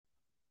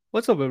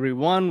What's up,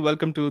 everyone?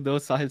 Welcome to the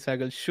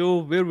Sehgal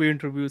show, where we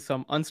interview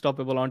some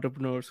unstoppable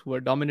entrepreneurs who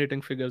are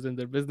dominating figures in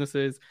their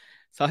businesses.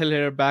 Sahil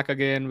here, back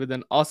again with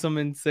an awesome,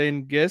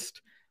 insane guest.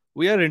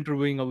 We are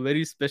interviewing a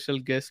very special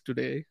guest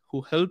today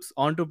who helps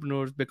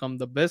entrepreneurs become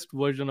the best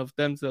version of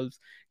themselves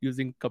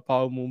using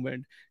Kapow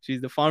Movement.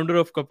 She's the founder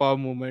of Kapow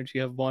Movement. She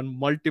have won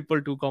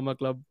multiple Two Comma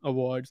Club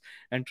awards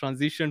and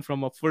transitioned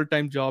from a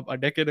full-time job a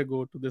decade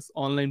ago to this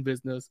online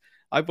business.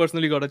 I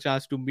personally got a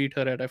chance to meet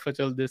her at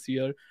FHL this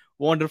year.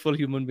 Wonderful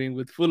human being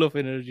with full of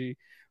energy.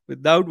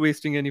 Without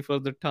wasting any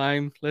further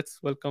time,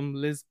 let's welcome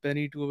Liz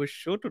Penny to our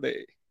show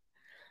today.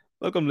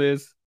 Welcome,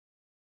 Liz.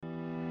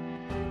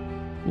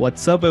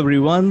 What's up,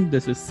 everyone?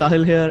 This is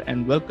Sahil here,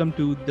 and welcome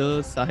to the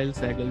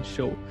Sehgal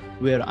show,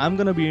 where I'm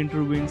gonna be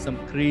interviewing some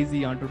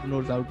crazy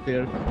entrepreneurs out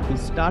there who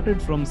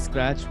started from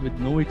scratch with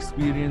no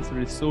experience,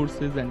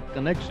 resources, and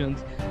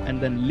connections,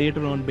 and then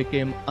later on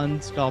became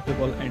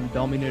unstoppable and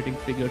dominating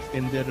figures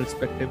in their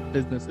respective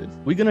businesses.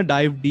 We're gonna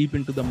dive deep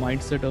into the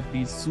mindset of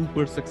these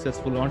super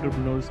successful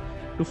entrepreneurs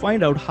to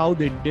find out how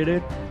they did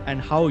it and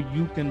how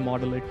you can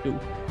model it too.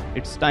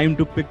 It's time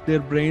to pick their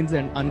brains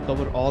and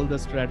uncover all the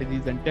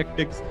strategies and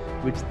tactics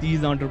which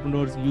these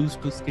entrepreneurs use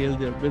to scale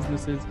their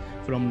businesses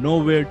from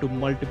nowhere to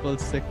multiple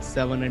 6,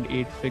 7, and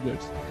 8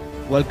 figures.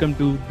 Welcome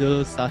to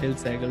the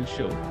Sehgal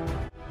show.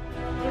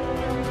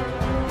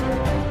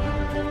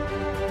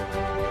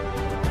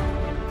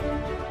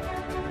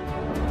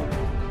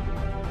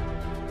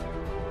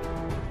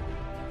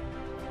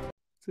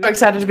 So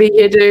excited to be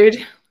here,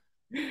 dude.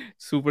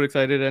 Super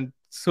excited and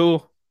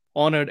so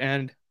honored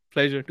and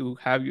pleasure to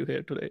have you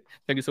here today.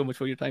 Thank you so much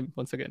for your time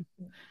once again.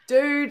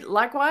 Dude,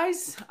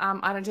 likewise.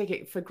 I don't take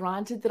it for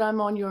granted that I'm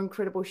on your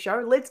incredible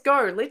show. Let's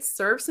go. Let's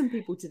serve some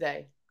people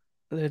today.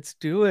 Let's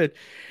do it.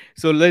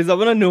 So, Liz, I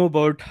want to know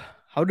about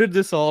how did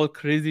this all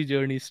crazy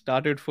journey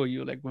started for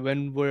you? Like,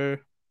 when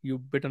were you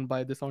bitten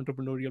by this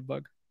entrepreneurial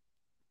bug?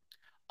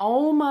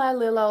 Oh my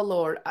little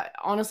lord.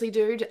 Honestly,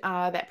 dude,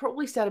 that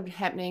probably started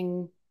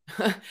happening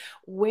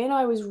when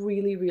I was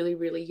really, really,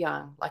 really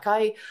young.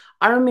 I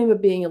remember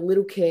being a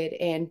little kid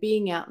and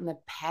being out in the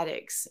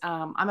paddocks.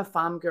 I'm a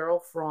farm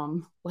girl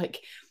from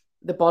like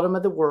the bottom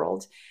of the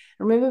world.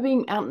 I remember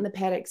being out in the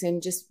paddocks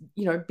and just,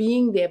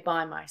 being there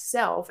by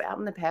myself out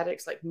in the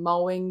paddocks, like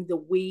mowing the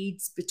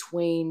weeds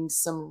between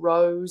some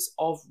rows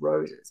of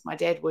roses. My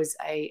dad was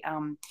a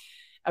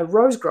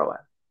rose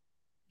grower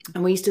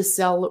and we used to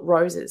sell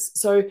roses.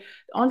 So the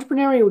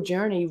entrepreneurial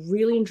journey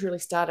really and truly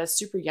started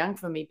super young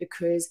for me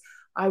because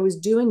I was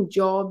doing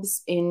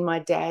jobs in my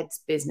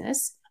dad's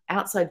business,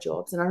 outside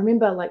jobs. And I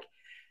remember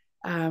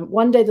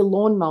one day the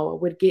lawnmower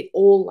would get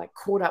all like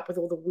caught up with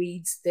all the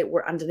weeds that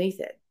were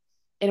underneath it.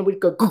 And it would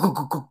go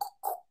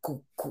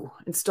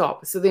and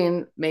stop. So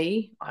then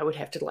I would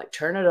have to like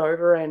turn it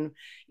over and,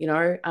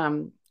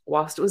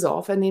 whilst it was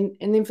off and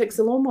then fix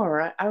the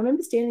lawnmower. I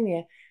remember standing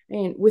there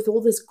and with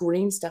all this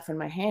green stuff in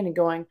my hand and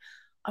going,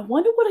 I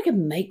wonder what I could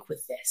make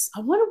with this.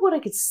 I wonder what I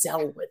could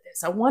sell with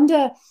this. I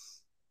wonder,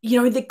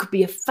 that could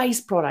be a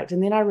face product.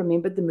 And then I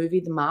remembered the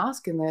movie The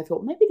Mask, and then I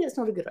thought maybe that's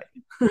not a good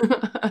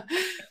idea.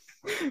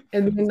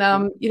 And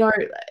then,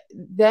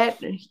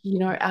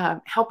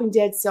 helping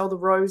dad sell the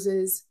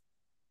roses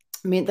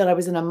meant that I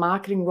was in a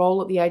marketing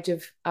role at the age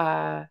of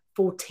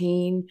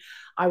 14.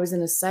 I was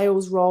in a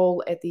sales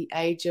role at the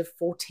age of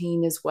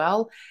 14 as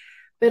well.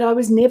 But I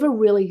was never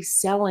really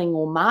selling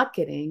or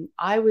marketing.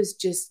 I was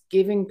just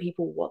giving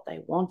people what they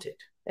wanted.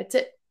 That's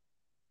it.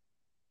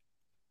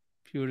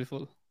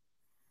 Beautiful.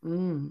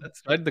 Mm,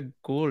 That's right. The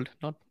gold,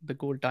 not the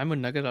gold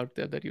diamond nugget out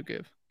there that you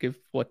give. Give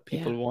what yeah.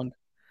 people want.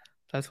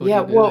 That's what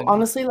Yeah. you did. Well, And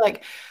honestly,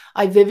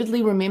 I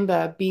vividly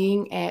remember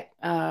being at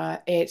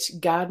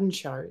garden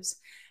shows,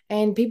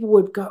 and people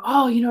would go,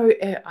 "Oh,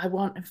 I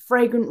want a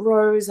fragrant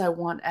rose. I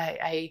want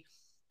a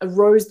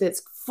rose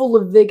that's full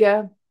of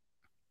vigor."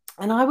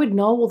 And I would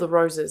know all the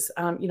roses.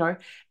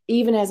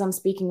 Even as I'm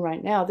speaking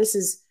right now, this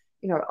is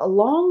a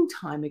long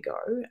time ago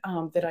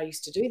that I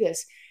used to do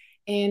this.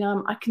 And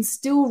I can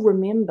still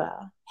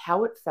remember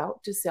how it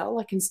felt to sell.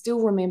 I can still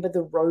remember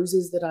the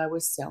roses that I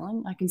was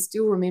selling. I can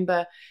still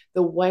remember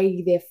the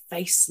way their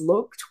face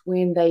looked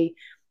when they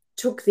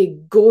took their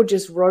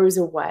gorgeous rose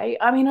away.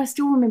 I mean, I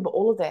still remember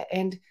all of that.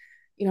 And,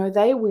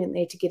 they went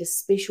there to get a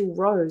special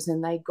rose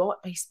and they got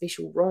a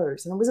special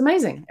rose. And it was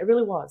amazing. It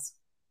really was.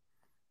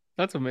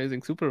 that's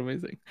amazing, super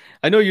amazing.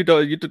 I know you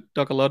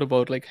talk a lot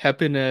about like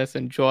happiness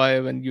and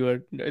joy when you are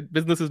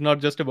business is not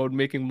just about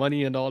making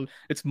money and all.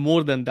 It's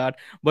more than that.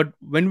 But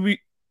when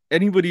we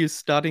anybody is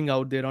starting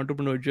out their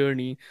entrepreneur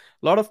journey,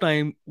 a lot of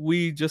time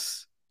we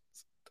just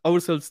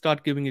ourselves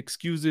start giving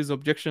excuses,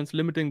 objections,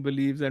 limiting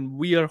beliefs, and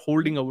we are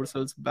holding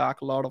ourselves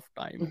back a lot of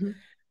time. Mm-hmm.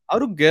 How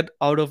to get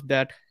out of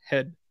that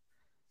head?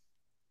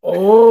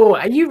 Oh,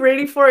 are you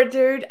ready for it,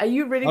 dude? Are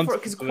you ready I'm for it?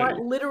 Because super quite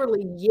ready.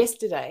 literally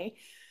yesterday,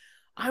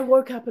 I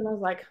woke up and I was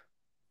like,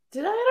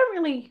 today I don't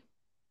really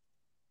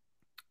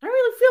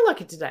feel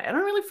like it today. I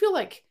don't really feel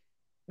like,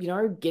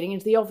 getting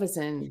into the office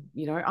and,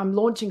 I'm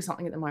launching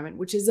something at the moment,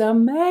 which is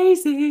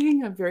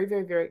amazing. I'm very,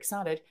 very, very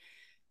excited.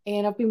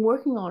 And I've been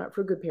working on it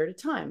for a good period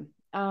of time.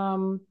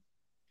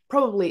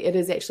 probably it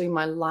is actually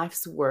my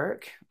life's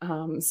work.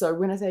 So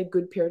when I say a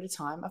good period of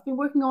time, I've been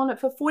working on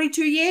it for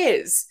 42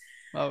 years.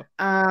 Wow.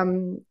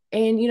 And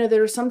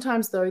there are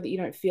sometimes though that you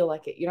don't feel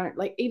like it. You don't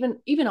like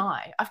even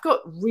I've got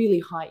really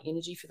high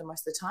energy for the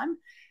most of the time.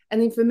 And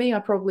then for me, I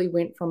probably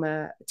went from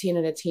a 10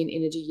 out of 10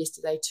 energy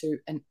yesterday to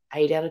an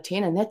 8 out of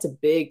 10. And that's a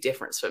big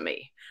difference for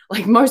me.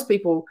 Like most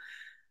people,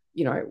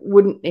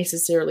 wouldn't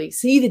necessarily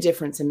see the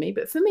difference in me.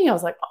 But for me, I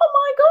was like, oh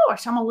my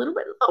gosh, I'm a little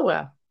bit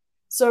lower.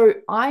 So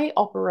I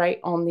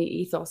operate on the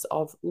ethos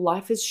of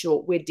life is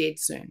short, we're dead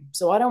soon.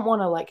 So I don't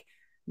want to like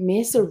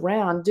mess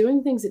around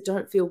doing things that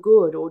don't feel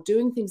good or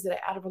doing things that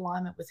are out of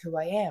alignment with who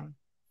I am.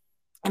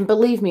 And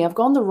believe me, I've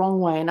gone the wrong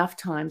way enough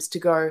times to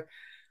go,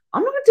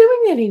 I'm not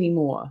doing that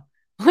anymore.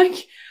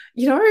 Like,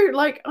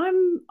 like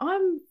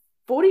I'm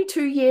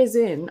 42 years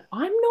in.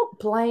 I'm not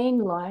playing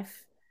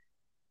life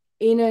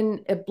in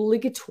an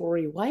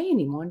obligatory way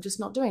anymore. I'm just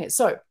not doing it.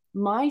 So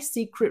my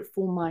secret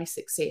for my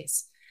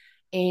success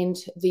and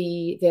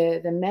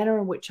the manner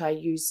in which I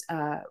use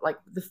like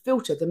the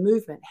filter, the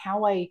movement,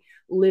 how I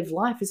live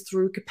life is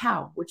through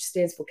Kapow, which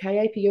stands for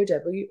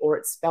Kapow, or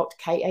it's spelled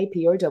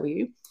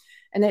Kapow,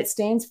 and that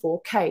stands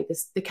for K.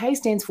 The K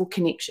stands for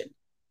connection.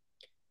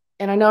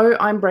 And I know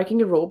I'm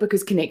breaking a rule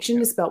because connection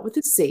is spelled with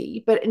a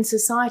C, but in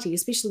society,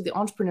 especially the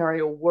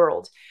entrepreneurial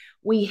world,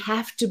 we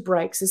have to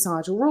break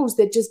societal rules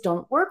that just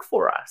don't work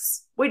for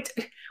us.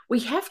 We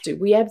have to.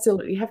 We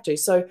absolutely have to.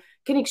 So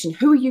connection,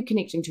 who are you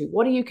connecting to?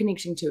 What are you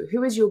connecting to?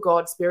 Who is your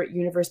God, spirit,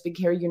 universe, big,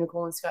 hairy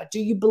unicorn in the sky?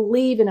 Do you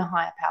believe in a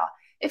higher power?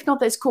 If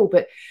not, that's cool.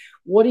 But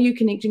what are you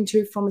connecting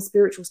to from a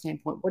spiritual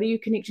standpoint? What are you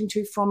connecting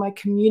to from a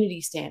community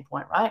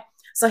standpoint, right?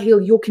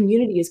 Sahil, your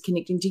community is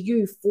connecting to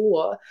you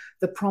for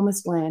the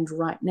promised land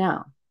right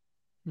now.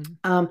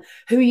 Mm-hmm.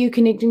 Who are you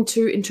connecting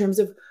to in terms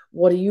of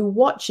what are you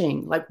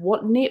watching? Like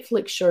what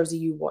Netflix shows are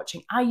you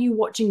watching? Are you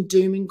watching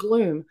doom and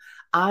gloom?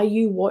 Are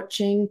you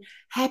watching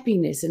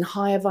happiness and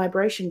higher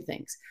vibration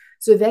things?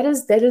 So that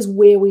is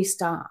where we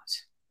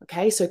start.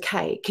 Okay, so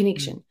K,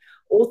 connection.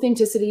 Mm-hmm.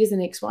 Authenticity is the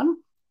next one.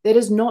 That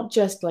is not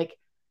just like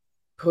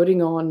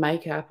putting on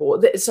makeup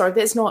that's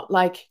not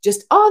like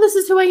just, oh, this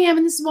is who I am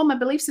and this is what my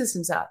belief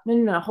systems are.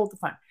 No, hold the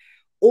phone.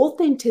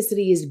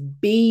 Authenticity is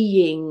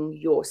being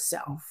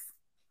yourself,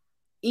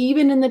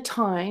 even in the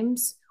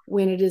times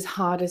when it is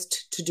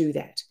hardest to do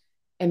that.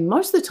 And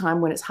most of the time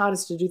when it's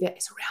hardest to do that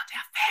is around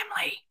our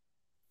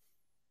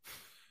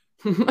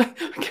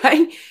family.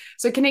 Okay,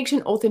 so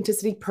connection,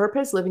 authenticity,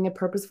 purpose, living a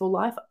purposeful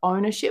life,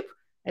 ownership.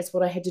 That's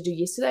what I had to do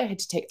yesterday. I had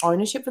to take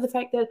ownership for the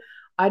fact that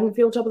I didn't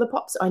feel top of the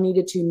pops. I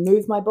needed to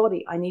move my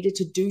body. I needed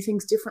to do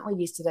things differently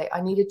yesterday.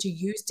 I needed to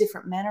use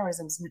different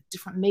mannerisms,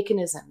 different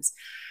mechanisms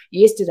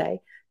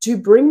yesterday to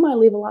bring my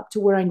level up to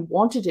where I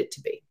wanted it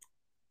to be.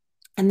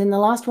 And then the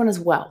last one is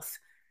wealth.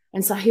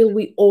 And Sahil,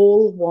 we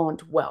all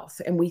want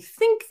wealth. And we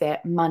think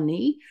that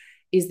money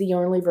is the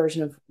only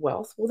version of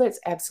wealth. Well, that's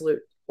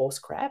absolute horse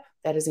crap.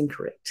 That is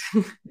incorrect.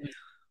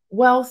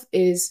 Wealth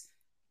is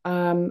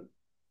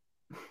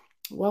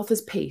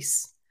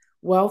peace.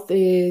 Wealth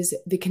is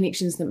the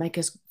connections that make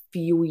us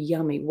feel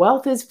yummy.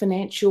 Wealth is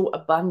financial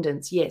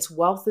abundance. Yes,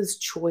 wealth is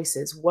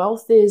choices.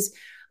 Wealth is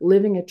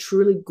living a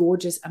truly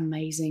gorgeous,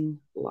 amazing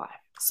life.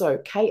 So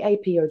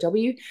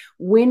Kapow,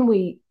 when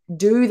we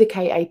do the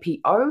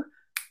Kapo,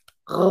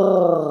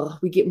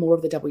 we get more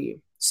of the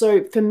W.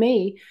 So for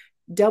me,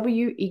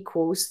 W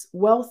equals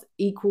wealth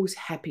equals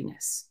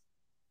happiness.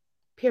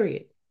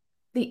 Period.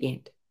 The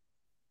end.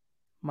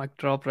 Mic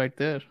drop right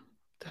there.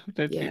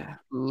 Definitely. Yeah.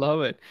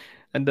 Love it.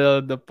 And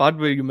the part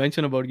where you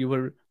mentioned about you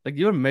were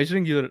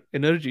measuring your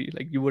energy,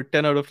 like you were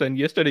 10 out of 10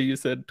 yesterday, you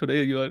said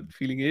today you are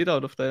feeling 8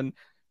 out of 10.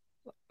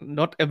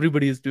 Not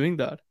everybody is doing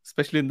that,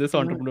 especially in this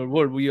entrepreneur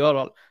world. We are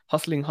all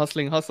hustling,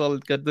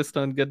 get this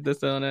done,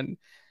 and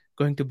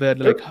going to bed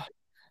like,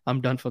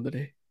 I'm done for the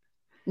day.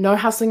 No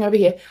hustling over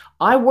here.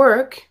 I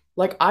work,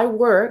 but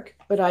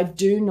I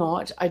do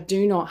not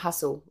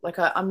hustle. Like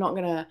I'm not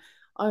gonna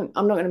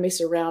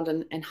mess around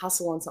and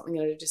hustle on something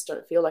that I just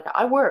don't feel like.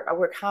 I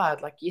work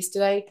hard. Like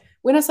yesterday,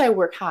 when I say I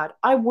work hard,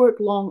 I work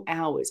long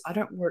hours. I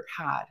don't work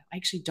hard. I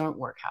actually don't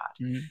work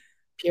hard,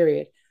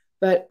 period.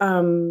 But,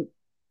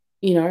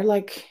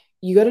 like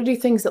you got to do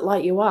things that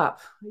light you up.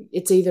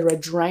 It's either a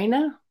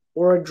drainer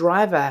or a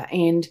driver.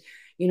 And,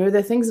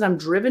 the things that I'm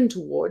driven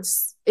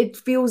towards, it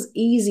feels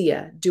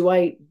easier. Do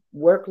I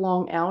work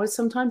long hours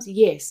sometimes?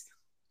 Yes.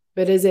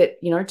 But is it,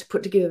 to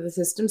put together the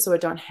system so I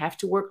don't have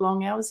to work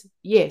long hours?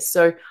 Yes.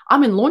 So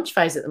I'm in launch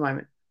phase at the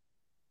moment.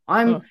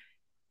 I'm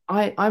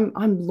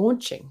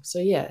launching. So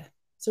yeah.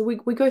 So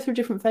we go through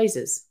different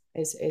phases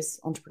as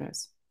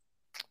entrepreneurs.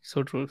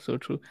 So true.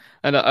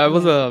 And I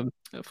was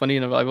funny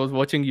enough, I was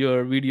watching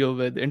your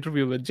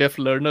interview with Jeff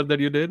Lerner that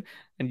you did,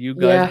 and you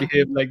guys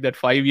behaved like that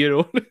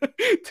 5-year-old.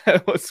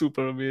 That was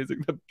super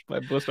amazing. I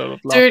burst out of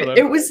laughter. Dude,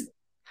 it was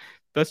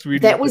best video.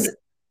 That was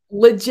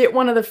legit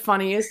one of the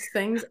funniest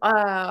things.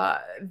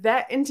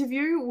 That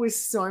interview was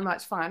so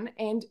much fun.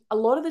 And a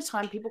lot of the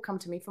time people come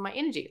to me for my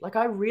energy. Like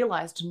I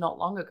realized not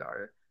long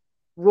ago,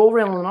 raw,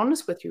 real, and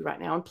honest with you right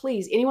now. And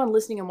please, anyone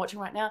listening and watching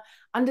right now,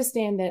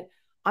 understand that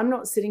I'm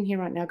not sitting here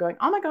right now going,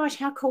 oh my gosh,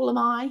 how cool am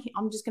I?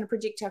 I'm just going to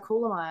project how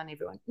cool am I on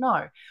everyone.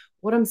 No,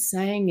 what I'm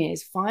saying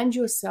is find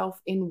yourself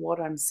in what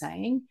I'm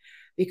saying,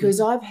 because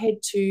Mhm. I've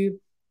had to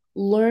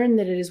learn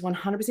that it is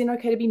 100%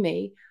 okay to be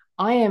me.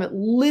 I am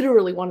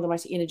literally one of the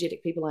most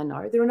energetic people I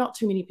know. There are not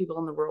too many people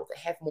in the world that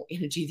have more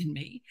energy than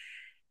me.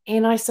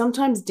 And I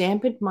sometimes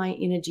dampened my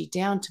energy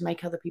down to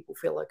make other people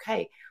feel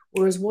okay.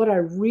 Whereas what I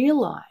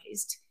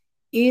realized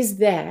is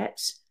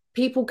that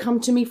people come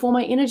to me for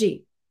my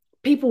energy.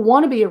 People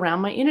want to be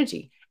around my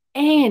energy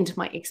and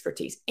my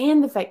expertise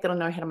and the fact that I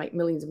know how to make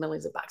millions and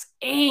millions of bucks.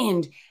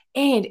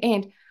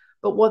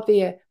 But what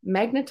they're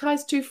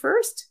magnetized to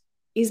first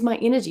is my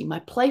energy, my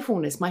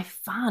playfulness, my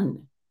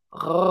fun.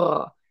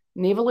 Oh,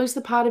 never lose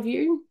the part of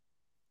you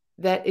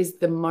that is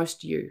the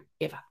most you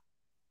ever.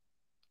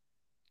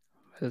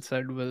 Well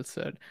said, well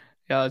said.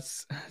 Yeah,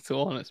 it's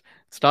so honest.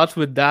 It starts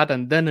with that,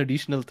 and then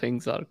additional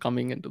things are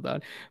coming into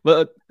that.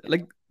 But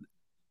like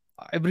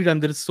every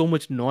time there is so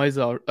much noise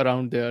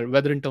around there,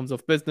 whether in terms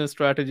of business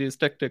strategies,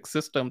 tactics,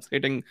 systems,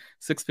 hitting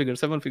six figures,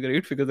 seven figure,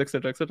 eight figures,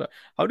 etc., etc.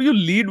 How do you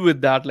lead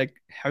with that?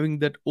 Like having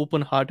that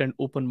open heart and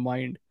open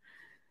mind.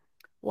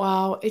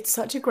 Wow, it's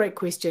such a great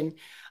question.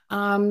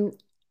 Um,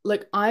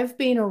 Look, I've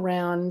been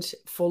around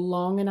for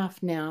long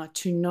enough now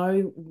to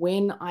know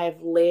when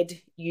I've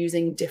led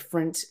using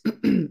different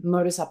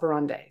modus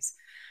operandis.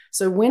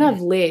 So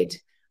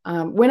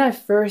Mhm. when I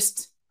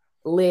first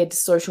led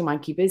Social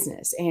Monkey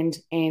Business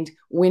and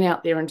went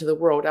out there into the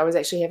world, I was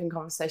actually having a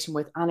conversation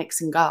with Anik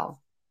Singhal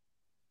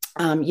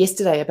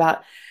yesterday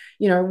about,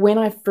 when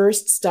I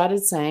first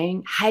started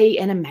saying, hey,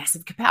 and a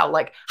massive kapow,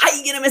 like,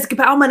 hey, and a massive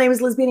kapow, my name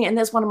is Lisbeth. And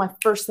that's one of my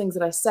first things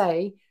that I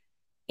say.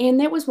 And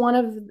that was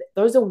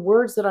those are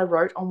words that I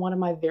wrote on one of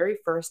my very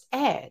first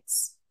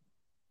ads,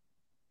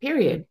 Mhm.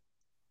 period.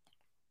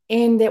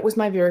 And that was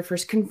my very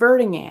first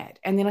converting ad.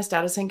 And then I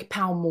started saying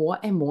kapow more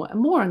and more and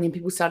more. And then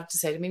people started to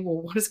say to me,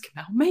 well, what does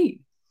kapow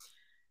mean?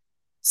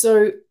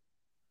 So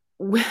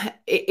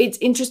it's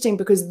interesting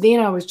because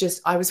then I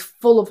was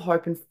full of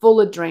hope and full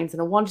of dreams,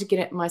 and I wanted to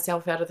get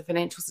myself out of the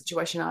financial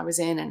situation I was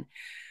in, and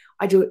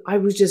I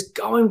was just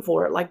going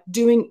for it, like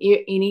doing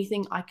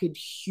anything I could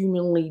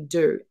humanly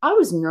do. I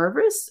was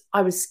nervous,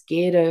 I was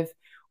scared of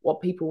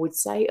what people would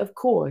say, of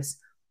course,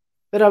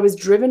 but I was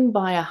driven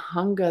by a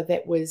hunger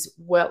that was,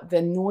 well,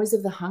 the noise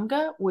of the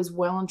hunger was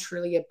well and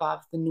truly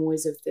above the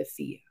noise of the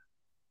fear.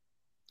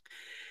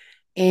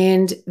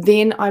 And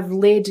then I've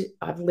led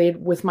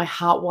with my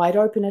heart wide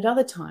open at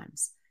other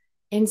times.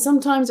 And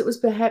sometimes it was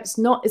perhaps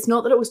not, it's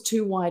not that it was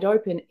too wide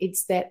open,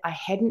 it's that I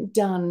hadn't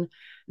done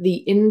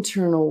the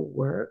internal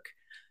work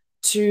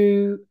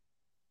to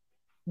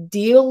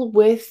deal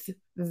with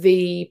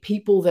the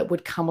people that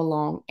would come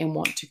along and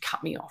want to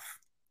cut me off.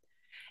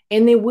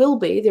 And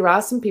there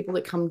are some people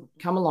that come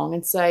along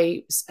and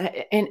say,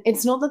 and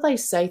it's not that they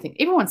say things,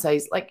 everyone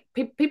says, like,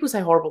 people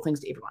say horrible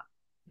things to everyone.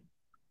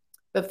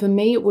 But for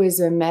me, it was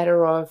a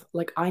matter of,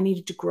 like, I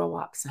needed to grow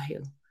up,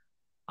 Sahil.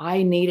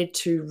 I needed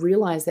to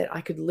realize that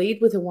I could lead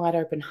with a wide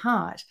open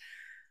heart,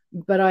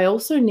 but I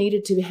also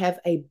needed to have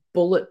a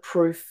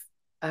bulletproofness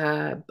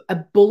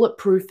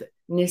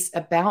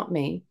about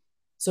me,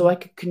 so I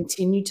could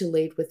continue to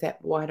lead with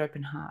that wide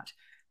open heart.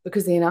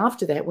 Because then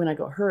after that, when I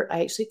got hurt,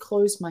 I actually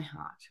closed my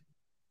heart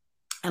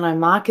and I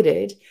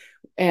marketed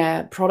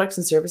products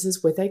and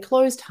services with a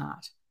closed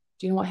heart.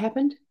 Do you know what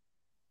happened?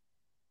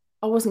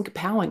 I wasn't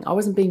kapowing. I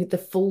wasn't being the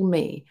full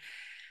me.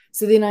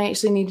 So then I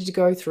actually needed to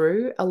go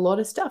through a lot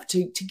of stuff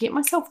to get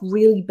myself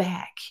really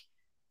back,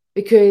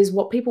 because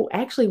what people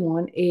actually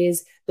want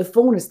is the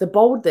fullness, the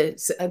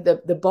boldness,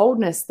 the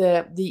boldness,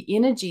 the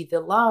energy,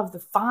 the love, the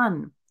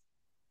fun,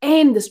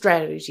 and the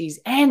strategies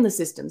and the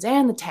systems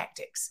and the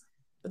tactics.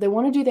 But they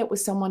want to do that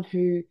with someone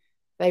who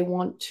they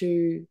want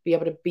to be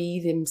able to be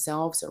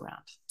themselves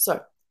around.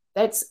 So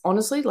that's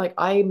honestly, like,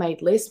 I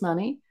made less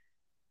money,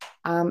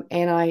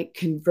 and I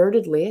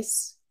converted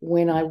less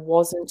when I Mhm.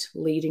 wasn't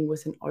leading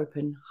with an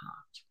open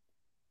heart.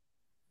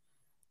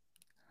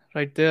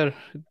 Right there,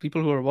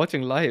 people who are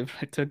watching live,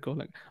 right there, go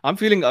like, I'm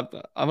feeling up.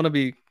 I want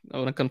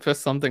to confess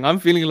something. I'm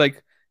feeling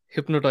like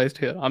hypnotized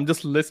here. I'm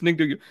just listening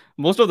to you.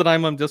 Most of the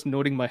time, I'm just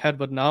nodding my head,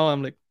 but now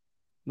I'm like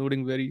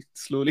nodding very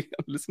slowly.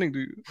 I'm listening to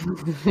you.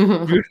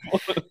 Beautiful.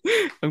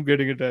 I'm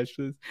getting attached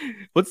to this.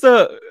 What's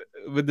the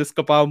with this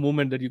Kapow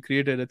movement that you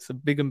created? It's a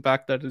big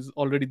impact that is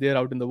already there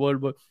out in the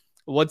world. But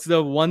what's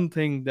the one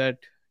thing that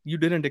you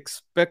didn't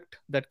expect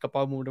that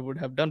Kapow movement would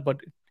have done,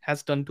 but it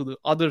has done to the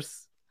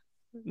others,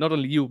 not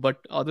only you,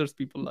 but others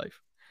people life?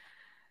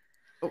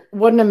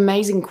 What an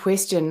amazing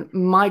question.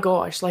 My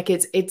gosh, like,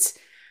 it's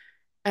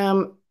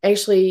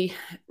actually,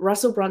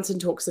 Russell Brunson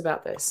talks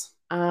about this.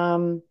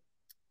 And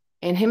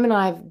him and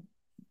I have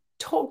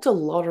talked a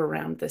lot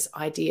around this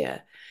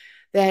idea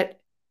that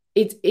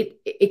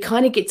it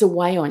kind of gets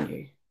away on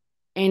you.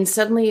 And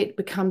suddenly it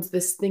becomes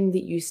this thing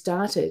that you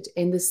started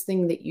and this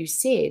thing that you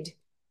said,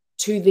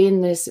 to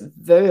then this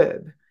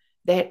verb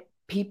that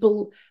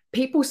people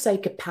say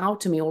kapow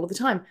to me all of the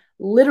time.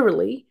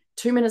 Literally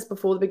 2 minutes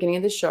before the beginning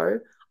of the show,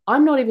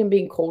 I'm not even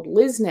being called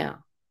Liz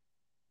now.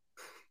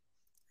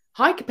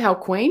 hi Kapow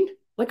Queen.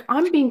 Like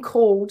I'm being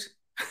called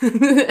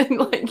and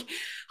like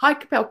hi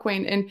Kapow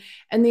Queen.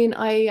 And then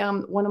I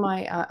one of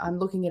my I'm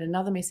looking at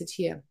another message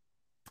here.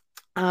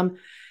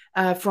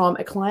 From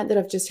a client that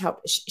I've just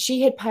helped. She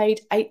had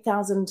paid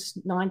 $8,000,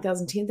 $9,000,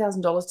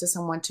 $10,000 to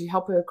someone to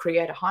help her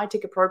create a high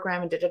ticket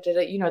program and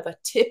you know, the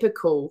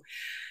typical,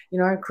 you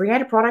know,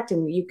 create a product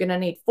and you're going to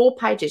need 4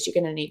 pages.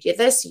 You're going to need your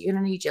this, you're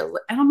going to need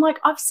your, and I'm like,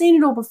 I've seen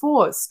it all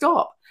before.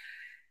 Stop.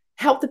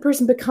 Help the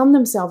person become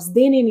themselves.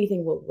 Then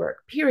anything will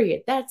work.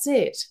 Period. That's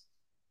it.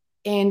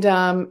 And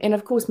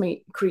of course,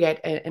 me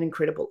create an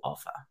incredible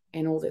offer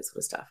and all that sort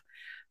of stuff.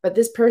 But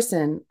this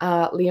person,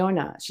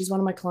 Leona, she's one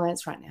of my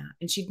clients right now,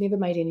 and she'd never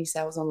made any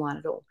sales online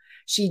at all.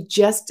 She's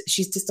just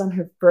done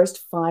her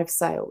first 5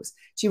 sales.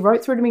 She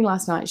wrote through to me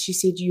last night. She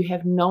said, "You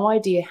have no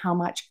idea how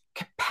much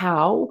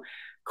Kapow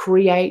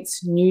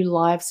creates new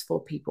lives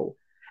for people."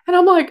 And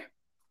I'm like,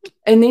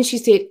 and then she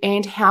said,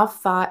 "And how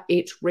far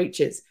it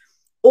reaches."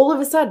 All of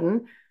a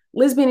sudden,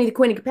 Liz Benny, the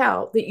Queen of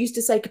Kapow, that used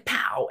to say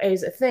Kapow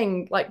as a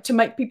thing, like to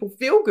make people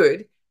feel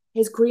good,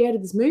 has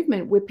created this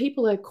movement where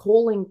people are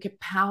calling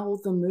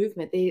Kapow the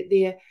movement.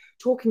 They're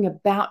talking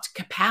about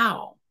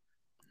Kapow.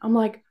 I'm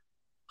like,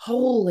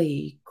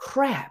 holy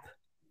crap.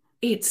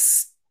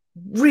 It's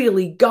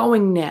really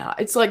going now.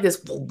 It's like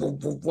this.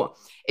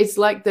 It's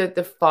like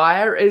the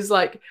fire is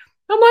like,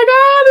 I'm like,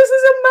 oh, this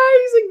is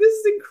amazing. This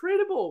is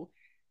incredible.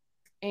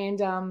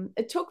 And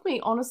it took me,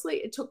 honestly,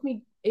 it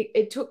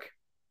took,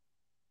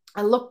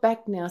 I look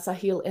back now,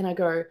 Sahil, and I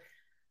go,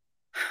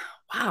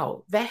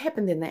 wow, that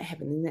happened, then that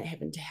happened, then that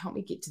happened to help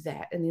me get to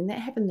that. And then that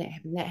happened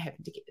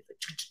to get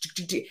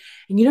to the,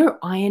 and you know,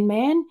 Iron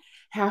Man,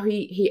 how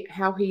he's you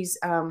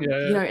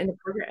know, in the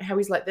program, how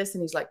he's like this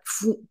and he's like,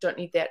 don't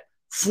need that.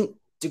 And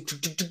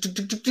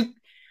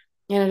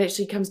it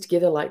actually comes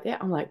together like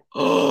that. I'm like,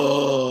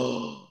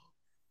 oh,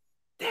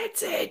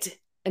 that's it.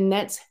 And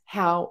that's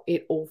how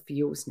it all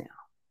feels now.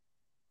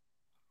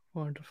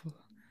 Wonderful.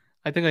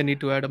 I think I need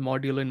to add a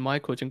module in my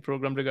coaching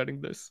program regarding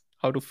this.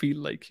 How to feel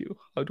like you,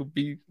 how to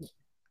be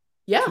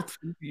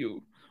truthful to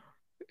you.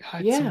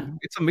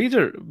 It's a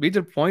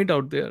major point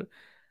out there.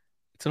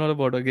 It's not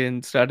about,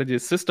 again, strategy,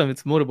 system.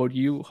 It's more about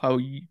you,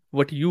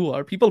 what you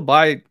are. People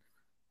buy.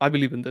 I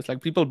believe in this.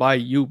 Like, people buy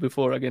you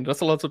before. Again,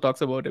 Russell also talks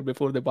about it,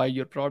 before they buy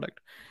your product.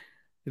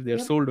 If they're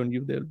sold on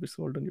you, they'll be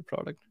sold on your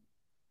product.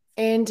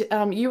 And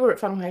you were at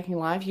Funnel Hacking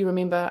Live. You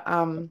remember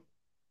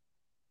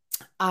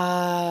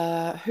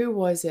who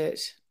was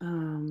it?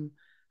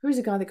 Who's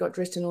the guy that got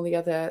dressed in all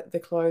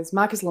the clothes?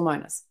 Marcus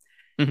Lemonis.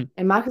 Mm-hmm.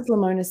 And Marcus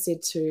Lemonis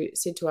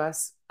said to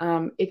us,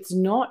 it's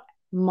not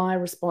my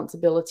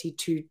responsibility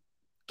to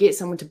get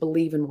someone to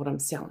believe in what I'm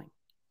selling.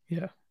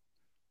 Yeah.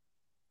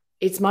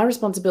 It's my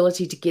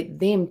responsibility to get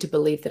them to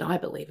believe that I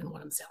believe in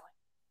what I'm selling.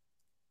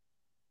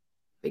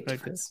 Big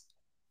difference.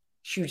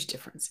 Huge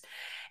difference.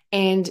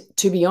 And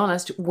to be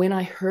honest, when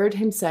I heard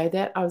him say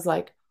that, I was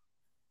like,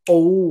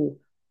 oh,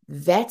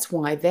 that's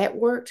why that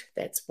worked.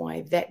 That's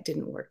why that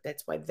didn't work.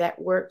 That's why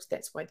that worked.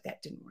 That's why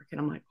that didn't work. And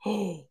I'm like,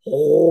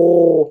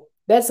 oh,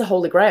 that's the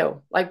Holy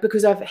Grail. Like,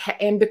 because I've had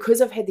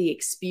the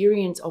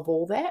experience of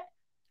all that.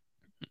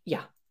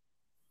 Yeah.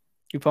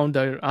 You found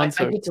the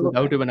answer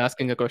without even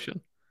asking a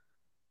question.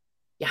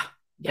 Yeah.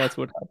 That's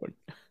what happened.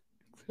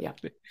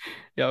 Exactly.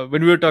 Yeah.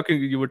 When you were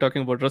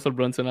talking about Russell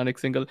Brunson and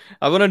Alex Sehgal.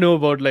 I want to know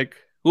about, like,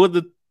 who are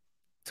the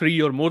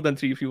 3 or more than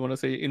 3, if you want to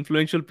say,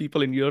 influential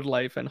people in your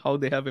life and how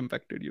they have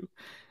impacted you.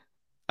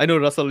 I know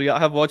Russell. Yeah, I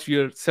have watched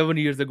your 7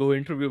 years ago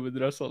interview with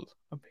Russell.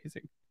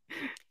 Amazing.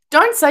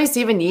 Don't say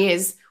 7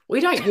 years. We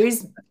don't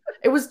use.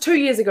 It was 2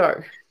 years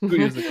ago. 2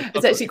 years ago.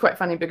 It's actually quite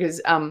funny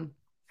because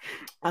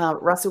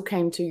Russell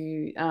came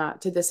to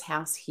this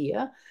house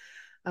here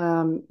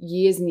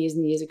years and years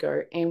and years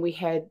ago, and we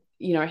had,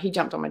 you know, he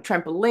jumped on my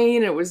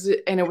trampoline.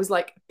 And it was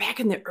like back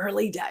in the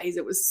early days.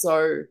 It was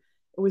so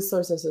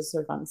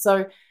fun.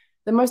 So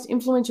the most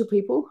influential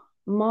people,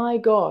 my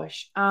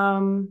gosh,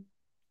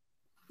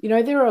 you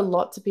know, there are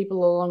lots of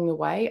people along the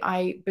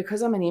way.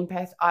 Because I'm an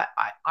empath,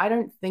 I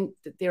don't think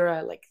that there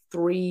are like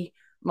 3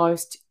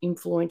 most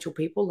influential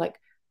people. Like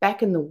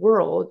back in the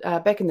world,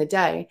 back in the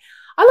day.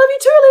 I love you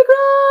too,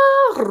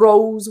 Allegra.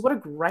 Rose, what a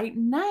great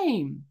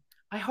name.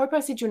 I hope I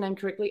said your name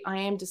correctly. I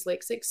am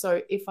dyslexic,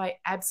 so if I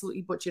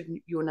absolutely butchered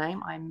your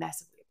name, I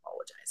massively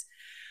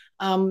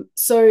apologize.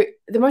 So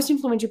the most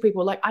influential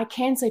people, like I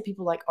can say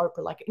people like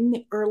Oprah, like in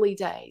the early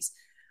days,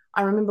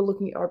 I remember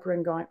looking at Oprah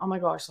and going, oh my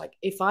gosh, like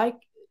if I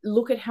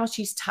look at how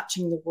she's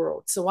touching the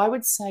world. So I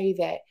would say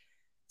that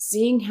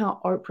seeing how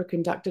Oprah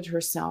conducted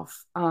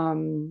herself,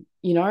 you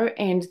know,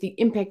 and the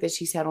impact that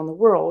she's had on the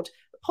world,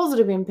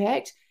 positive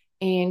impact,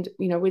 and,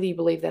 you know, whether you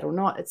believe that or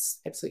not, it's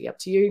absolutely up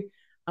to you.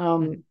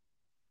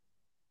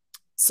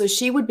 So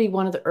she would be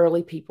one of the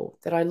early people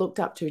that I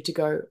looked up to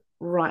go,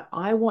 right,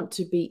 I want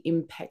to be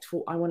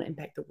impactful. I want to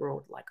impact the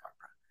world like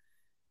Oprah.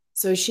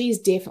 So she's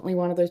definitely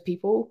one of those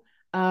people.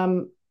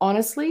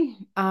 Honestly,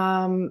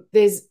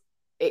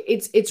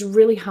 it's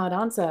really hard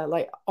answer.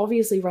 Like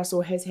obviously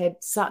Russell has had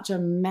such a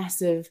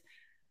massive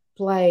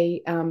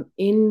play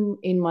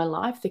in my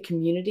life, the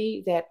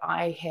community that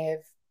I have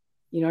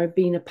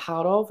been a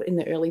part of in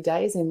the early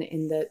days, and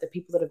the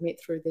people that I've met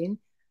through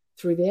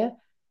there.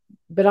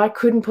 But I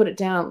couldn't put it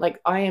down. Like,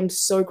 I am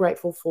so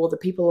grateful for the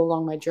people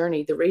along my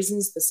journey, the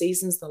reasons, the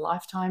seasons, the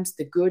lifetimes,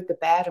 the good, the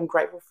bad. I'm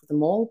grateful for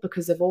them all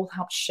because they've all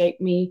helped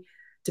shape me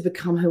to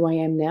become who I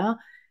am now,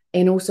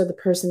 and also the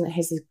person that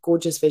has this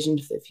gorgeous vision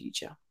for the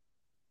future.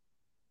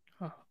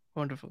 Oh,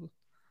 wonderful.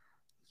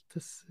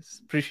 This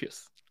is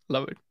precious.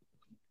 Love it.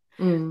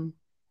 Mm.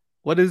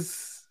 What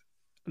is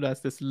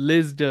does this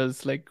Liz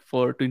does like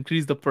for to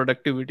increase the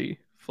productivity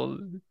for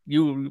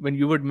you when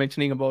you were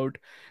mentioning about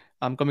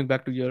I'm coming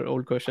back to your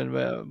old question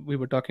where we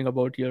were talking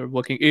about your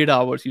working 8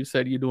 hours. You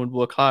said you don't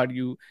work hard,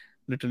 you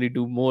literally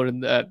do more in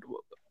that.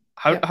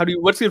 Yep. How do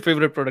you what's your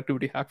favorite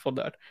productivity hack for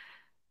that?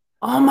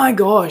 Oh my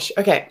gosh.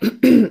 Okay.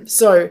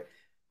 So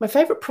my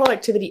favorite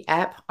productivity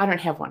app, I don't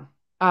have one.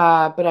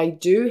 But I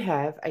do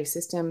have a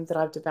system that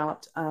I've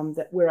developed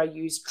that where I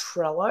use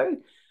Trello,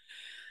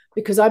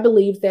 because I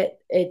believe that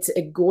it's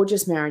a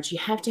gorgeous marriage. You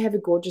have to have a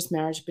gorgeous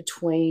marriage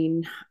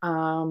between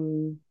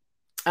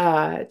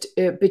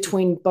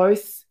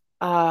both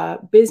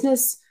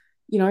business,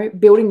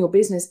 building your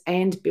business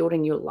and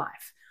building your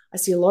life. I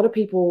see a lot of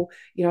people,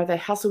 they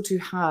hustle too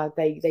hard.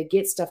 They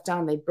get stuff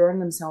done. They burn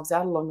themselves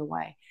out along the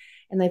way,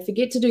 and they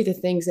forget to do the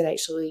things that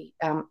actually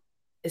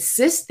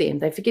assist them.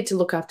 They forget to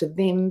look after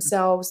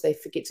themselves. They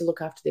forget to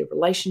look after their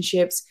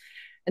relationships.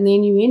 And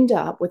then you end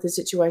up with a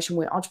situation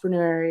where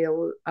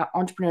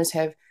entrepreneurs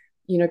have,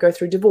 go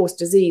through divorce,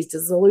 disease,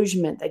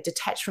 disillusionment. They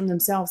detach from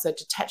themselves. They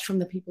detach from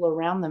the people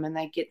around them, and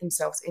they get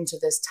themselves into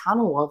this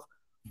tunnel of,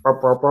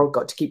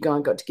 got to keep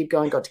going, got to keep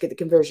going, got to get the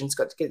conversions,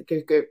 got to get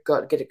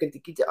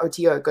the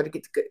OTO, got to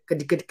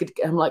get.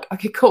 I'm like,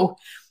 okay, cool.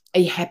 Are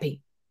you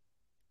happy?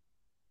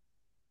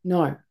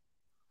 No.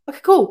 Okay,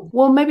 cool.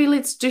 Well, maybe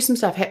let's do some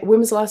stuff. When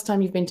was the last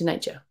time you've been to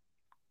nature?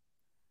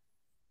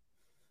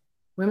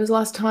 When was the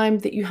last time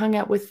that you hung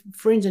out with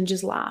friends and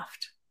just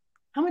laughed?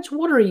 How much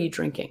water are you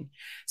drinking?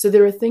 So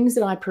there are things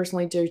that I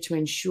personally do to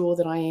ensure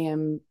that I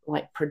am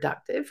like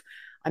productive.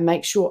 I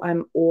make sure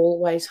I'm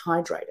always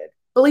hydrated.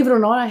 Believe it or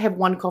not, I have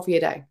one coffee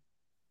a day.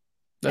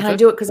 That's And I it?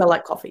 do it because I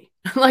like coffee.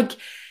 Like,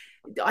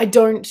 I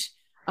don't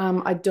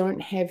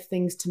have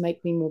things to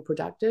make me more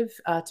productive.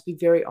 To be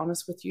very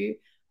honest with you,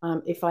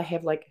 if I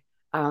have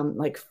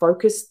like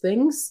focused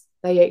things,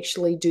 they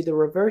actually do the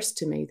reverse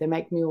to me. They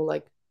make me all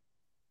like.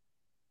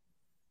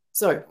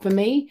 So for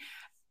me,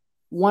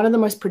 one of the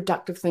most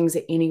productive things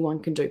that anyone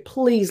can do,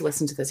 please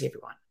listen to this,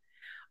 everyone.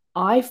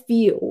 I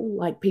feel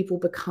like people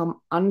become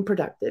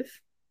unproductive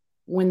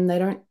when they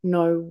don't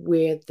know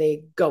where they're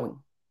going.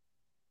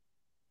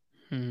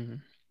 Hmm.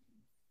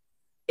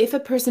 If a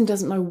person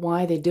doesn't know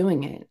why they're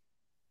doing it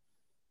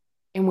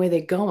and where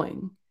they're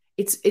going,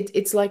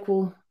 it's like,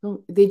 well,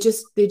 they're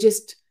just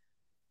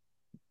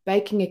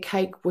baking a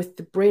cake with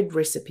the bread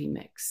recipe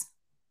mix.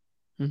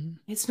 Hmm.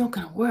 It's not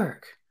going to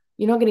work.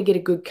 You're not going to get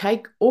a good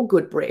cake or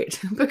good bread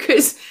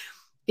because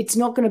it's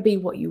not going to be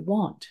what you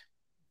want.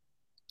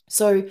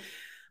 So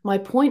my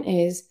point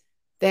is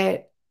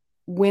that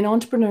when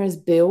entrepreneurs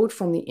build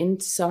from the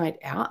inside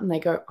out and they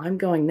go, I'm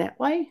going that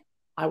way,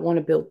 I want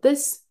to build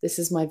this. This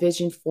is my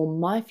vision for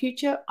my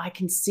future. I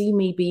can see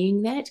me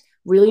being that.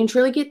 Really and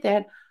truly get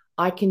that.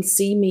 I can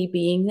see me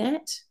being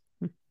that.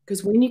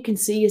 Because when you can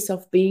see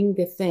yourself being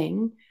the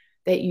thing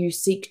that you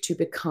seek to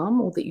become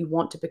or that you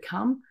want to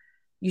become,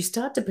 you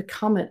start to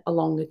become it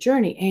along the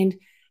journey.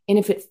 And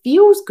if it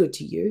feels good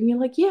to you, and you're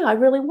like, yeah, I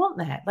really want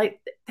that. Like,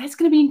 that's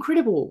going to be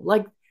incredible.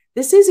 Like,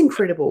 this is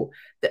incredible.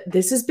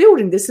 This is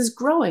building. This is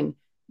growing.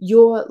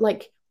 You're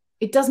like,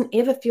 it doesn't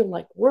ever feel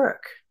like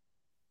work.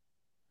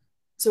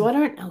 So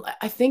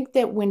I think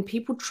that when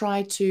people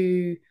try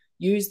to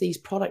use these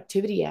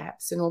productivity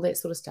apps and all that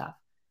sort of stuff,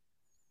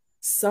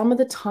 some of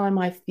the time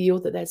I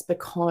feel that that's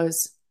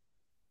because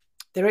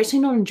they're actually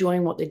not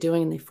enjoying what they're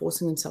doing and they're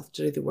forcing themselves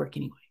to do the work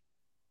anyway.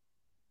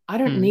 I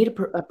don't Hmm. need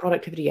a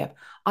productivity app.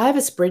 I have a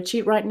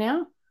spreadsheet right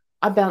now.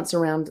 I bounce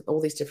around all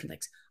these different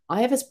things.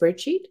 I have a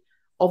spreadsheet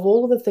of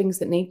all of the things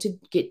that need to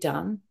get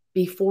done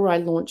before I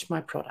launch my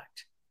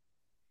product.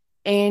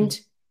 Hmm. And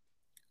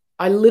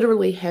I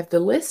literally have the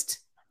list,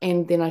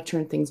 and then I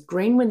turn things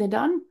green when they're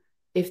done.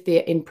 If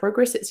they're in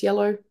progress, it's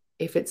yellow.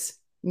 If it's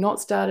not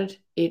started,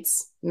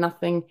 it's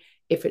nothing.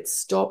 If it's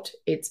stopped,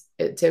 it's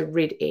a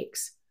red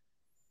X.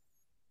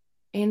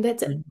 And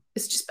that's it. Hmm.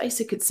 It's just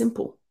basic. It's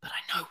simple, but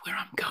I know where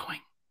I'm going.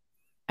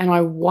 And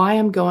I why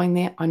I'm going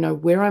there. I know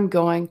where I'm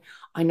going.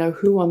 I know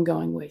who I'm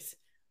going with.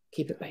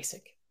 Keep it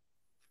basic.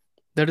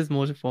 That is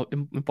most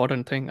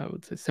important thing, I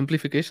would say.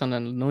 Simplification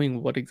and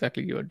knowing what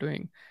exactly you are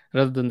doing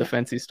rather than the Yeah,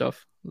 fancy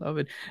stuff. Love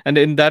it. And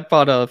in that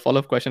part, a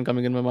follow-up question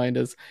coming in my mind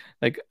is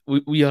like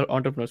we are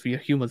entrepreneurs, we are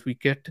humans, we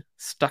get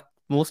stuck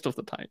most of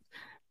the time.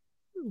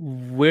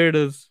 Where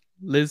does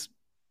Liz,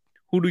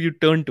 who do you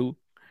turn to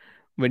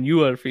when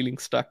you are feeling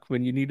stuck,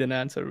 when you need an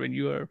answer, when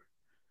you are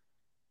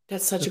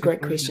that's such a looking great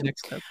for the question.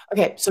 next step?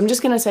 Okay, so I'm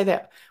just going to say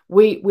that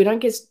we don't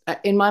get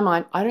in my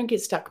mind. I don't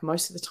get stuck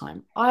most of the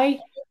time.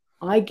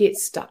 I get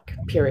stuck.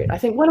 Period. I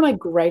think one of my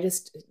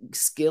greatest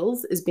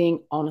skills is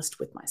being honest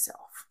with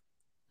myself.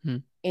 Hmm.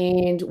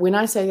 And when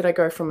I say that I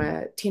go from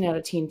a 10 out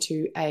of 10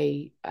 to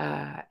an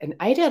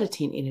 8 out of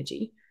 10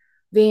 energy,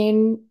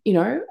 then,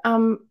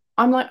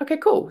 I'm like, okay,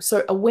 cool.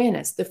 So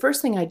awareness, the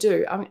first thing I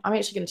do, I'm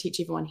actually going to teach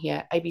everyone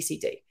here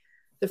ABCD.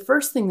 The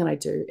first thing that I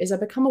do is I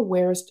become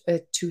aware as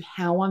to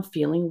how I'm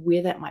feeling,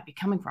 where that might be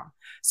coming from.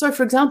 So,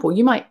 for example,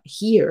 you might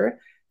hear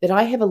that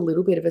I have a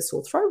little bit of a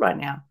sore throat right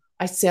now.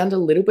 I sound a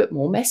little bit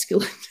more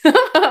masculine.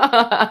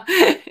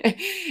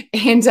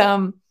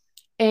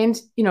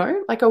 and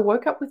like I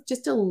woke up with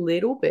just a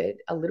little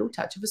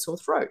touch of a sore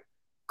throat.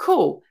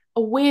 Cool.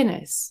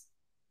 Awareness.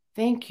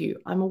 Thank you.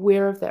 I'm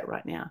aware of that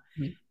right now.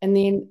 Mm. And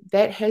then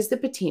that has the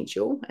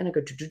potential, and I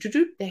go,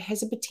 that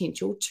has a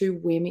potential to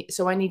wear me.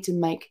 So I need to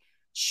make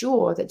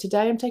sure that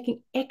today I'm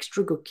taking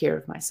extra good care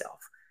of myself.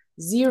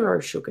 Zero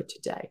sugar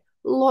today.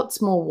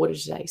 Lots more water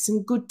today.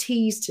 Some good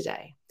teas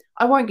today.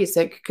 I won't get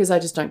sick because I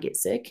just don't get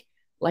sick.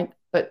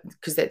 But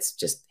because that's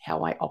just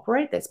how I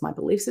operate. That's my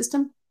belief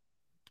system.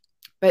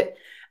 But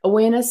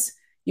awareness,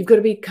 you've got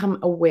to become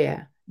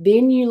aware.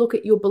 Then you look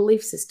at your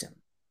belief system,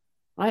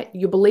 right?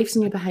 Your beliefs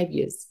and your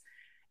behaviors.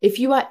 If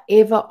you are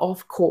ever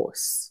off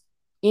course,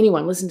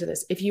 anyone listen to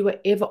this, if you are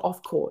ever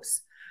off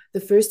course, the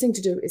first thing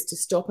to do is to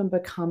stop and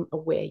become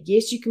aware.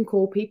 Yes, you can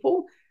call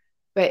people,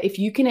 but if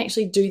you can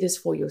actually do this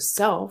for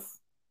yourself,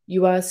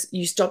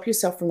 you stop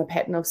yourself from the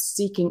pattern of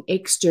seeking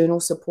external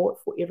support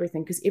for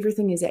everything, because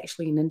everything is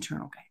actually an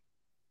internal game.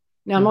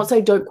 Now, I'm not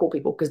saying don't call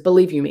people, because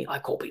believe you me, I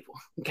call people,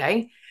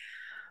 okay?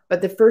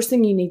 But the first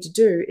thing you need to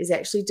do is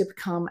actually to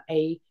become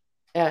a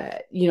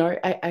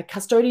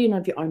custodian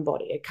of your own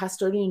body, a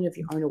custodian of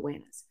your own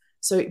awareness.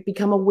 So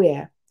become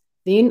aware.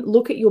 Then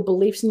look at your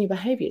beliefs and your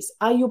behaviors.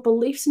 Are your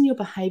beliefs and your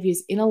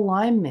behaviors in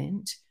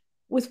alignment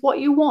with what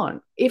you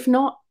want? If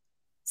not,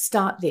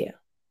 start there.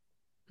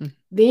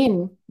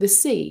 Then the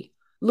C,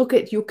 look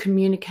at your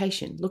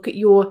communication, look at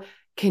your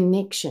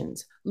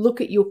connections, look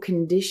at your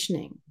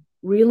conditioning.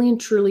 Really and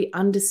truly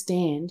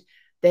understand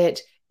that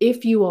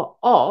if you are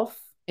off,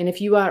 and if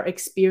you are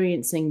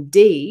experiencing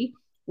D,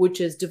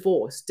 which is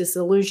divorce,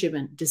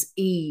 disillusionment,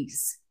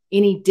 dis-ease,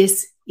 any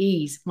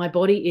dis-ease, my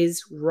body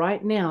is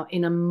right now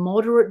in a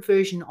moderate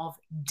version of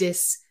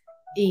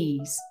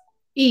dis-ease.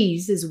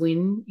 Ease is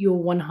when you're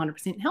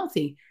 100%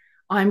 healthy.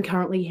 I'm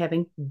currently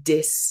having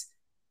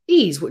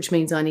dis-ease, which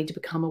means I need to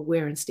become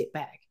aware and step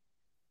back.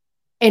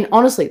 And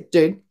honestly,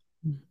 dude,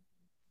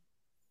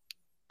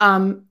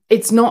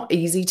 it's not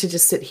easy to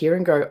just sit here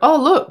and go,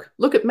 oh,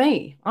 look at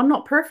me. I'm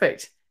not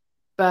perfect.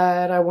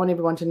 But I want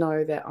everyone to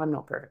know that I'm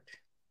not perfect,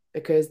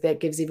 because that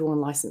gives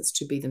everyone license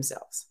to be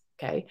themselves.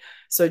 Okay.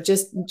 So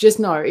just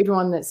know,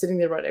 everyone that's sitting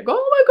there right now, go,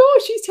 oh my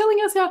gosh, she's telling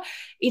us how.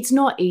 It's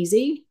not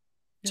easy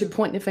to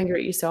point the finger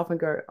at yourself and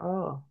go,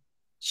 oh,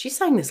 she's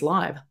saying this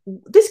live.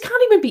 This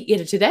can't even be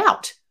edited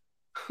out.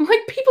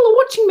 Like, people are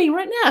watching me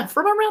right now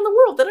from around the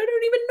world that I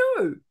don't even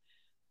know.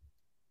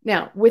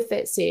 Now, with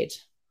that said,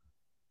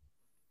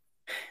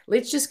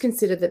 let's just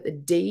consider that the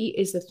D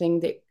is the thing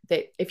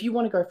that if you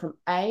want to go from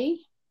A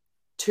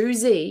to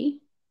Z,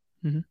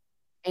 and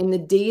the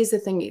D is the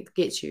thing that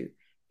gets you.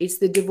 It's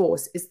the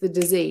divorce, it's the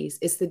disease,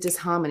 it's the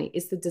disharmony,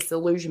 it's the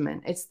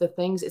disillusionment, it's the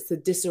things, it's the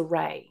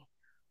disarray,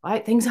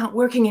 right? Things aren't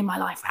working in my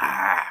life.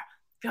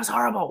 Feels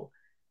horrible.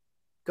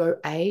 Go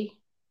A,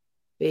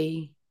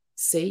 B,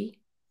 C,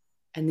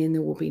 and then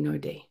there will be no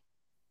D.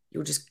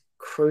 You'll just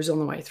cruise on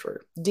the way through.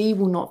 D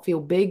will not feel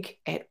big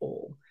at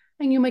all,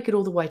 and you'll make it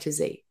all the way to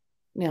Z.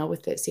 Now,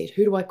 with that said,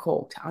 who do I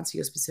call to answer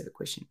your specific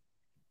question?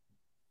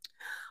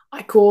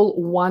 I call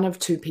one of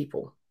two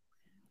people,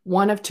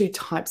 one of two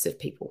types of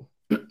people.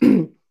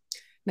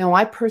 Now,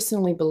 I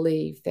personally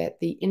believe that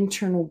the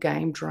internal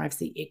game drives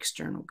the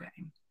external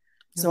game.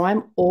 Yeah. So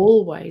I'm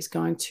always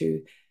going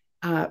to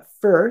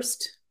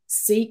first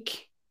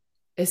seek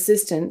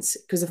assistance,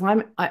 because if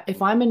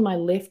I'm in my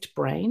left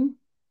brain,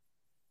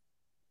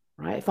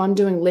 right, if I'm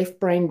doing left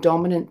brain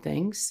dominant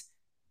things,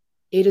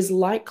 it is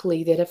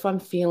likely that if I'm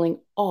feeling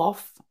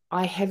off,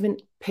 I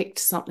haven't picked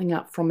something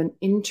up from an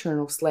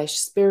internal /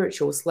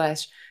 spiritual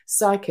 /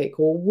 psychic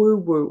or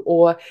woo-woo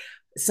or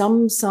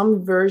some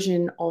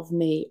version of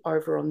me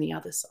over on the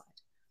other side.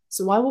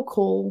 So I will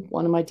call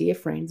one of my dear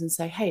friends and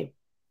say, hey,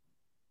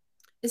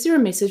 is there a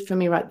message for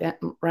me right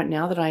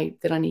now that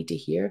I need to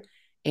hear?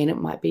 And it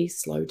might be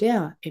slow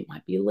down. It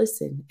might be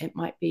listen. It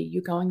might be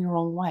you're going the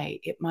wrong way.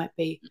 It might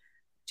be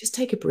just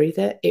take a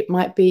breather. It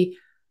might be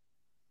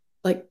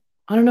like,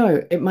 I don't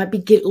know, it might be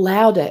get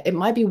louder. It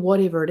might be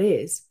whatever it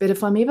is. But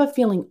if I'm ever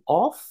feeling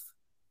off,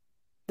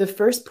 the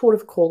first port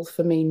of call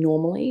for me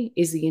normally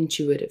is the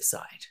intuitive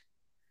side,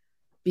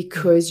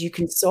 because you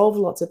can solve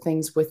lots of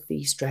things with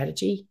the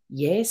strategy,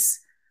 yes,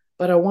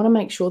 but I want to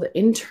make sure that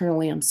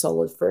internally I'm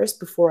solid first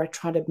before I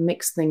try to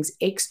mix things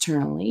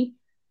externally,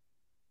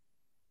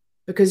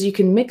 because you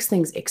can mix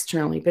things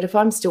externally, but if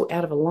I'm still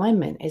out of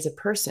alignment as a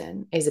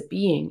person, as a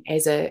being,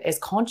 as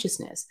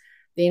consciousness,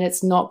 then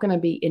it's not going to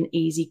be an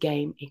easy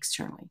game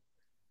externally.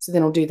 So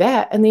then I'll do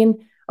that. And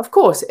then, of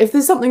course, if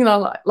there's something that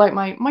I like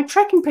my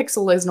tracking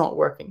pixel is not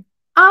working,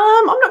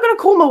 I'm not going to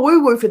call my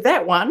woo-woo for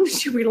that one.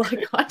 She'll be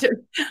like,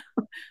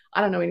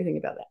 I don't know anything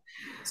about that.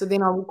 So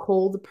then I will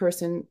call the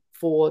person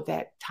for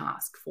that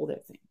task, for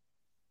that thing.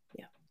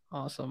 Yeah.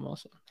 Awesome.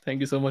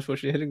 Thank you so much for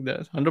sharing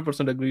that.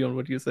 100% agree on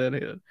what you said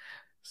here.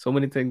 So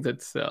many things.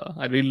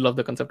 I really love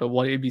the concept of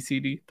one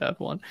ABCD. That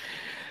one,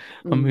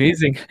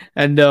 amazing.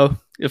 And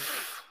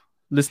if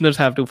listeners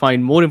have to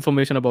find more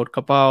information about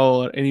Kapow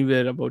or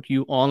anywhere about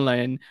you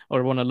online,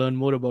 or want to learn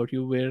more about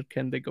you, where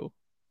can they go?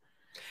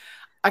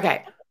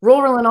 Okay.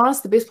 Raw and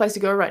honest, the best place to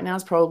go right now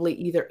is probably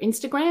either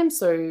Instagram.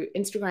 So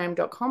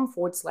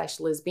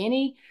instagram.com/Liz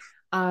Benny.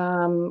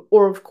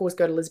 Or of course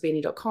go to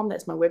lizbenny.com.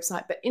 That's my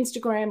website, but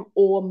Instagram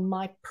or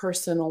my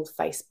personal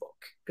Facebook,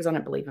 because I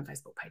don't believe in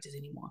Facebook pages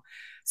anymore.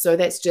 So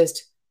that's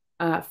just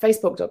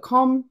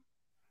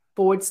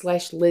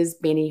facebook.com/Liz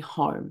Benny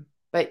home.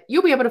 But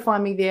you'll be able to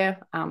find me there.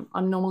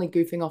 I'm normally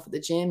goofing off at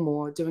the gym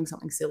or doing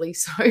something silly.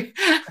 So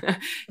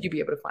you'll be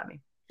able to find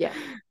me. Yeah.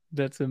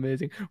 That's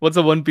amazing. What's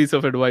the one piece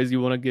of advice you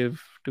want to give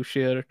to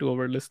share to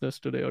our listeners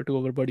today, or to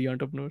our buddy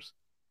entrepreneurs?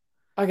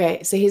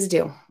 Okay, so here's the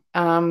deal.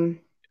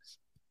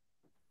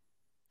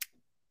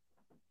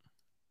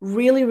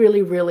 Really,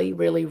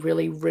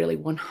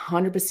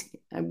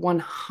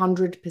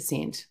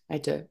 100%. I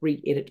had to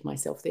re-edit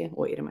myself there,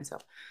 or edit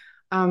myself.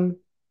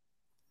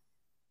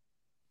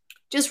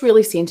 Just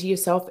really center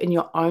yourself in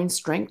your own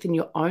strength and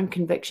your own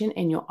conviction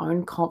and your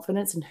own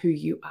confidence in who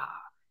you are.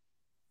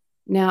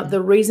 Now,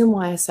 the reason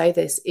why I say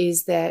this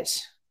is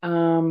that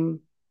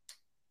in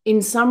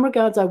some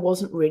regards, I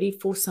wasn't ready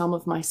for some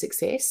of my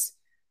success.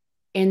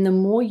 And the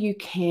more you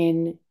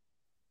can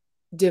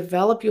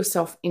develop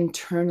yourself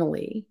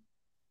internally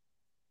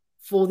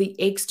for the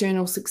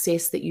external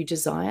success that you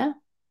desire,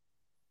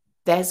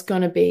 that's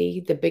going to be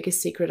the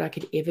biggest secret I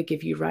could ever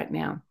give you right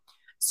now.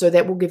 So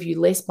that will give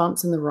you less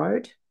bumps in the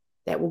road.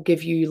 That will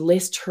give you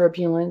less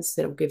turbulence.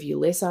 That will give you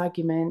less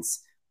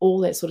arguments,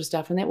 all that sort of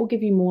stuff. And that will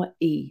give you more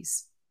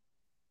ease.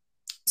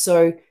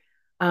 So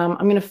I'm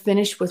going to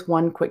finish with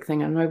one quick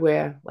thing. I know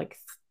we're like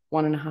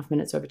 1.5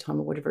 minutes over time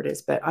or whatever it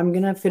is, but I'm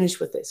going to finish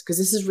with this because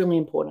this is really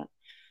important.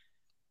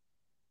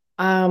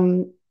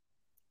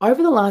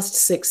 Over the last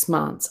 6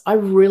 months,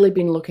 I've really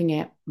been looking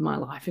at my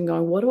life and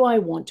going, what do I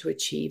want to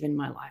achieve in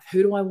my life?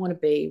 Who do I want to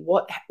be?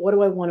 What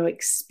do I want to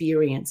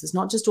experience? It's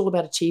not just all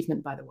about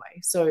achievement, by the way.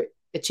 So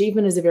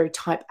achievement is a very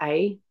type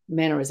A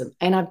mannerism,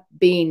 and I've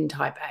been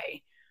type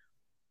A.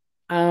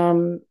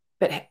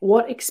 But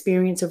what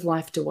experience of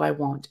life do I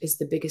want is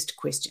the biggest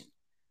question.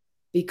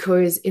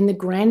 Because in the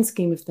grand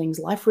scheme of things,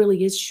 life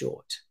really is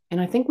short.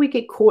 And I think we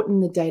get caught in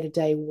the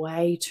day-to-day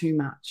way too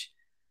much.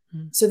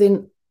 So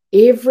then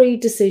every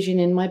decision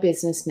in my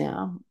business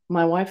now,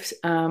 my wife,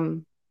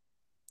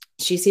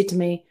 she said to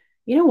me,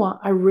 you know what?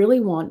 I really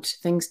want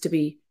things to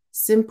be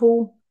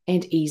simple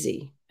and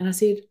easy. And I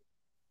said,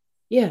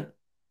 yeah,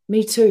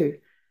 me too.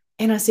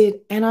 And I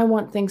said, and I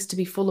want things to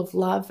be full of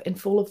love and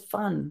full of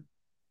fun.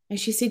 And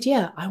she said,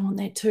 yeah, I want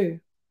that too.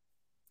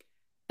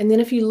 And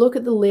then if you look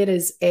at the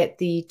letters at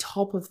the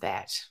top of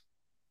that,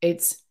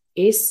 it's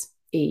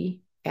SELF,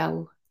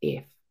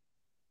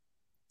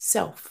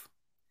 self.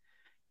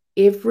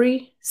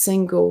 Every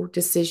single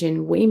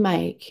decision we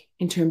make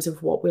in terms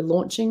of what we're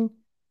launching,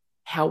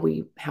 how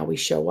we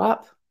show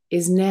up,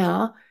 is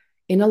now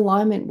in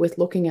alignment with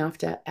looking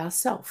after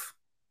ourself.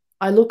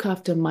 I look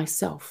after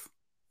myself.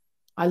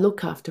 I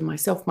look after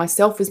myself.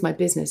 Myself is my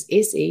business.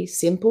 SE,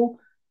 simple,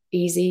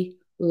 easy,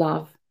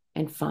 love,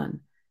 and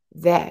fun.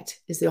 That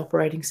is the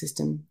operating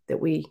system that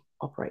we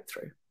operate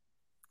through.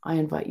 I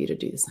invite you to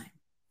do the same.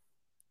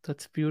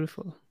 That's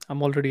beautiful.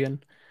 I'm already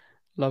in.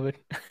 Love it.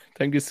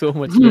 Thank you so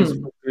much, Liz,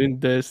 for doing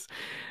this.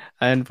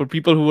 And for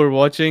people who were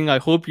watching, I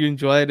hope you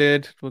enjoyed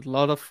it with a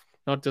lot of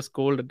not just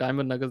gold,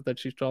 diamond nuggets that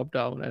she dropped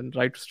down and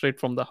right straight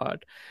from the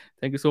heart.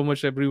 Thank you so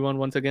much, everyone.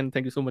 Once again,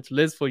 thank you so much,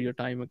 Liz, for your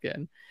time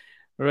again.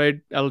 All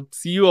right. I'll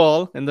see you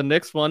all in the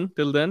next one.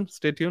 Till then,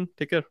 stay tuned.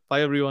 Take care.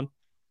 Bye, everyone.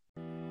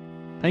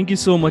 Thank you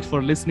so much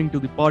for listening to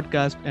the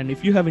podcast. And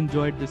if you have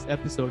enjoyed this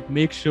episode,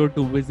 make sure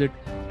to visit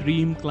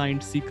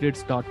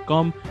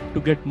dreamclientsecrets.com to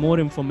get more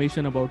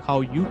information about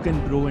how you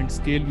can grow and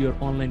scale your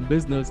online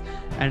business.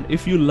 And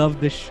if you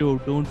love this show,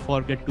 don't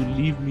forget to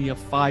leave me a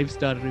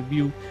 5-star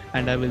review,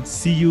 and I will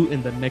see you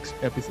in the next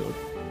episode.